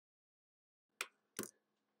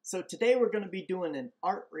So today we're going to be doing an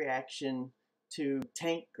art reaction to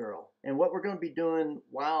Tank Girl. And what we're going to be doing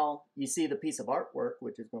while you see the piece of artwork,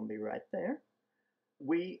 which is going to be right there,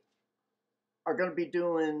 we are going to be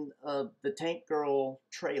doing the Tank Girl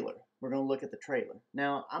trailer. We're going to look at the trailer.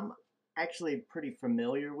 Now, I'm actually pretty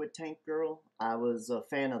familiar with Tank Girl. I was a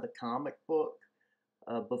fan of the comic book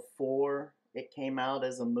before it came out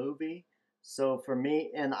as a movie. So for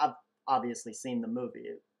me, and I've obviously seen the movie.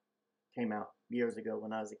 It came out years ago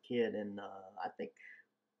when I was a kid, and I think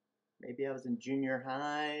maybe I was in junior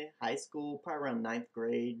high school, probably around 9th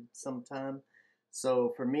grade sometime.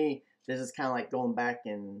 So for me, this is kind of like going back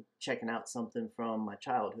and checking out something from my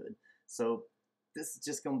childhood. So this is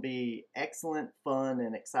just going to be excellent, fun,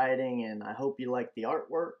 and exciting, and I hope you like the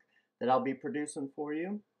artwork that I'll be producing for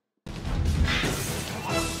you.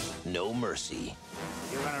 No mercy.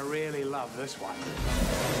 You're gonna really love this one.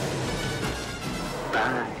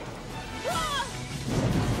 Bye.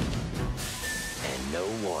 And no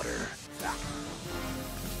water.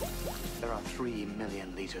 There are 3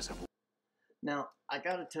 million liters of water. Now, I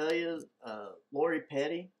gotta tell you, Lori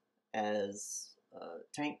Petty as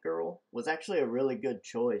Tank Girl was actually a really good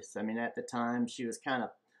choice. I mean, at the time, she was kind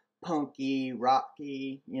of punky,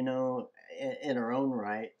 rocky, you know, in her own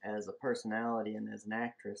right as a personality and as an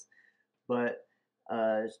actress. But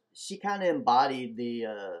she kind of embodied the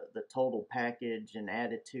total package and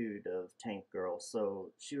attitude of Tank Girl.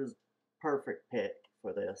 So she was perfect pick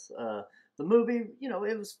for this. The movie, you know,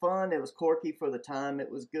 it was fun. It was quirky for the time.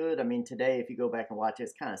 It was good. I mean, today, if you go back and watch it,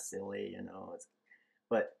 it's kind of silly, you know.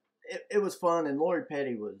 But it was fun, and Lori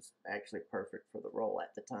Petty was actually perfect for the role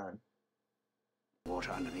at the time.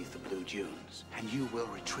 Water underneath the blue dunes, and you will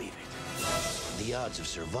retrieve it. The odds of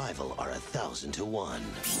survival are 1,000 to 1.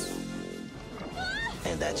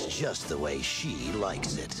 And that's just the way she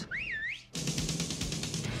likes it.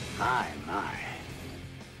 My.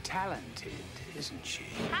 Talented, isn't she?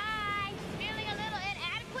 Hi! Feeling a little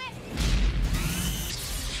inadequate?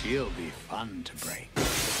 She'll be fun to break.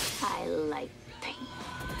 I like pain.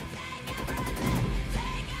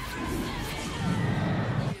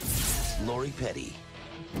 Lori Petty.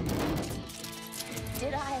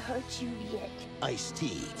 Did I hurt you yet?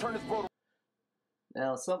 Ice-T.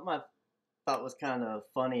 Now, something I thought was kind of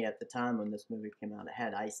funny at the time when this movie came out, it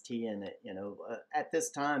had Ice-T in it, you know. At this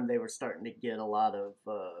time, they were starting to get a lot of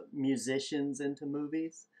musicians into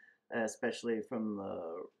movies, especially from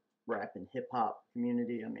the rap and hip-hop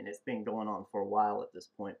community. I mean, it's been going on for a while at this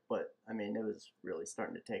point, but, I mean, it was really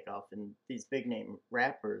starting to take off. And these big-name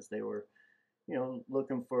rappers, they were, you know,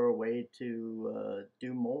 looking for a way to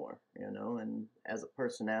do more, you know, and as a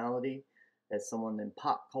personality, as someone in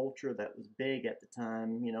pop culture that was big at the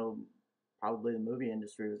time, you know, probably the movie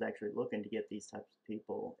industry was actually looking to get these types of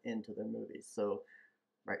people into their movies. So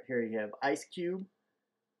right here you have Ice Cube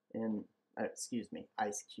and, Ice-T,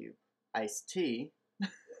 Ice-T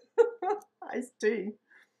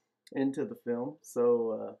into the film.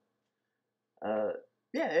 So,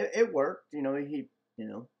 yeah, it worked, you know,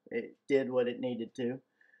 it did what it needed to.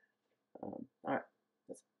 All right,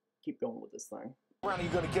 let's keep going with this thing. When are you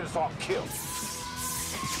going to get us all killed?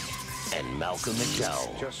 And Malcolm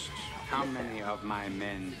McDowell. Just how many of my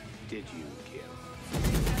men did you kill?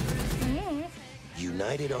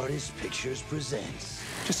 United Artists Pictures presents.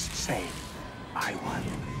 Just say, I won.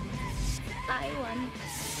 I won.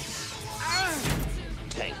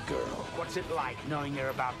 Tank Girl. What's it like knowing you're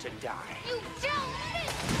about to die? You don't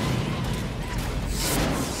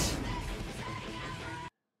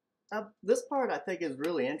This part I think is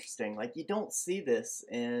really interesting. Like, you don't see this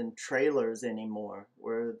in trailers anymore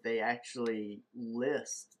where they actually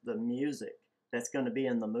list the music that's going to be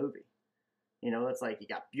in the movie. You know, it's like you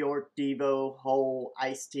got Bjork, Devo, Hole,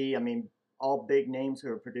 Ice-T. I mean, all big names who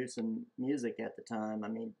are producing music at the time. I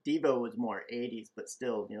mean, Devo was more 80s, but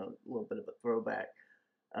still, you know, a little bit of a throwback.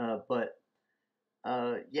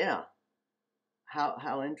 Yeah,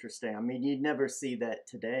 how interesting. I mean, you'd never see that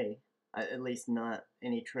today. At least not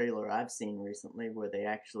any trailer I've seen recently where they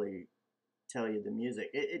actually tell you the music.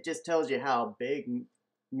 It just tells you how big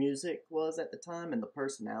music was at the time and the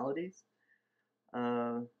personalities.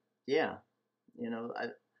 Yeah, you know,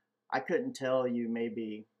 I couldn't tell you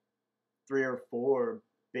maybe 3 or 4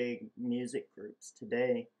 big music groups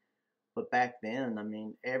today, but back then, I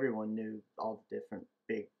mean, everyone knew all the different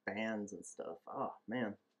big bands and stuff. Oh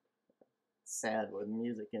man, it's sad where the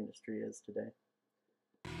music industry is today.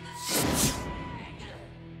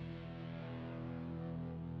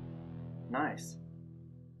 Nice.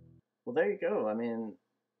 Well, there you go. I mean,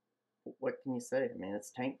 what can you say? I mean, it's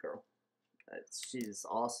Tank Girl. She's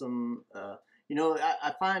awesome. You know,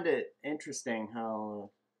 I find it interesting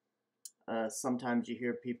how sometimes you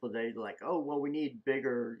hear people, they like, oh, well, we need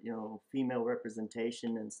bigger, female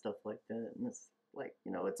representation and stuff like that. And it's like,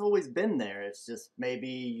 it's always been there. It's just maybe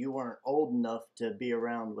you weren't old enough to be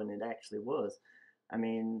around when it actually was. I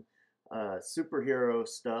mean, superhero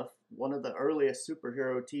stuff, one of the earliest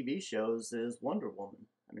superhero TV shows is Wonder Woman.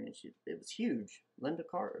 I mean, it was huge. Linda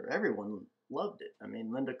Carter, everyone loved it. I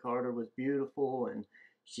mean, Linda Carter was beautiful, and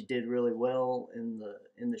she did really well in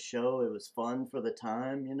the show. It was fun for the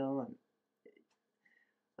time,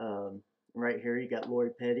 right here you got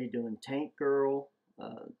Lori Petty doing Tank Girl.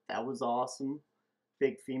 That was awesome.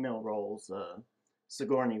 Big female roles.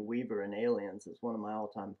 Sigourney Weaver in Aliens is one of my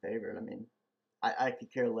all-time favorite. I mean, I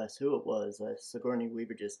could care less who it was. Sigourney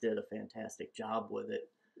Weaver just did a fantastic job with it.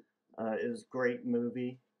 It was a great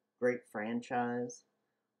movie, great franchise.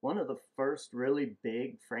 One of the first really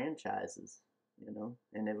big franchises,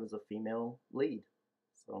 and it was a female lead.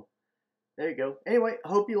 So there you go. Anyway, I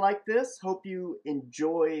hope you like this. Hope you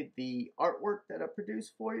enjoy the artwork that I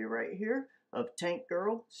produced for you right here of Tank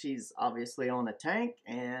Girl. She's obviously on a tank,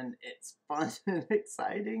 and it's fun and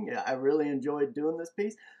exciting. I really enjoyed doing this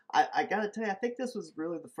piece. I gotta tell you, I think this was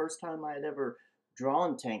really the first time I had ever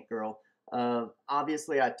drawn Tank Girl.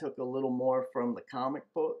 Obviously, I took a little more from the comic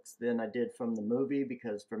books than I did from the movie,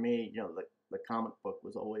 because for me, the comic book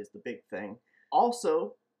was always the big thing.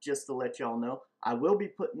 Also, just to let y'all know, I will be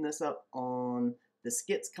putting this up on the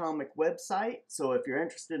Skits comic website. So if you're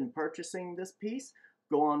interested in purchasing this piece,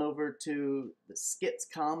 go on over to the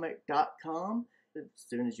skitscomic.com. As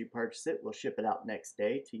soon as you purchase it, we'll ship it out next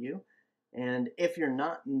day to you. And if you're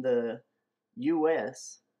not in the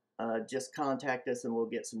U.S., just contact us and we'll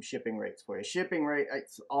get some shipping rates for you. Shipping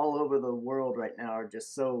rates all over the world right now are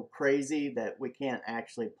just so crazy that we can't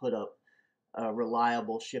actually put up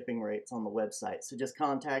reliable shipping rates on the website. So just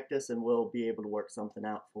contact us and we'll be able to work something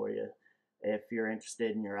out for you if you're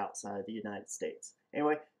interested and you're outside the United States.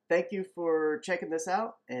 Anyway, thank you for checking this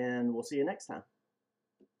out, and we'll see you next time.